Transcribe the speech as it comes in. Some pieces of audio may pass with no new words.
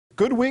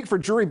Good week for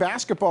Drury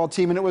basketball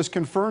team, and it was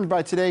confirmed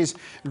by today's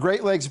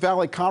Great Lakes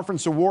Valley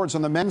Conference Awards.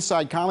 On the men's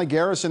side, Conley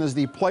Garrison is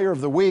the player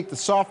of the week. The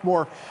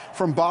sophomore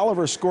from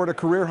Bolivar scored a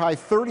career-high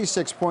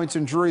 36 points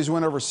in Drury's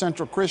win over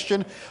Central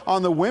Christian.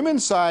 On the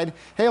women's side,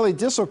 Hailey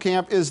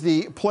Diestelkamp is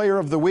the player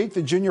of the week.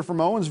 The junior from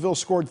Owensville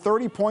scored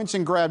 30 points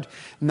and grabbed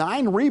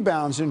 9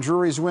 rebounds in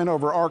Drury's win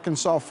over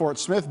Arkansas Fort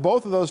Smith.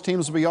 Both of those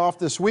teams will be off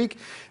this week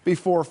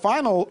before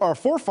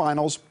four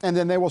finals, and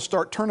then they will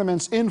start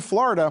tournaments in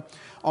Florida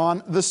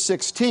on the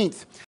 16th.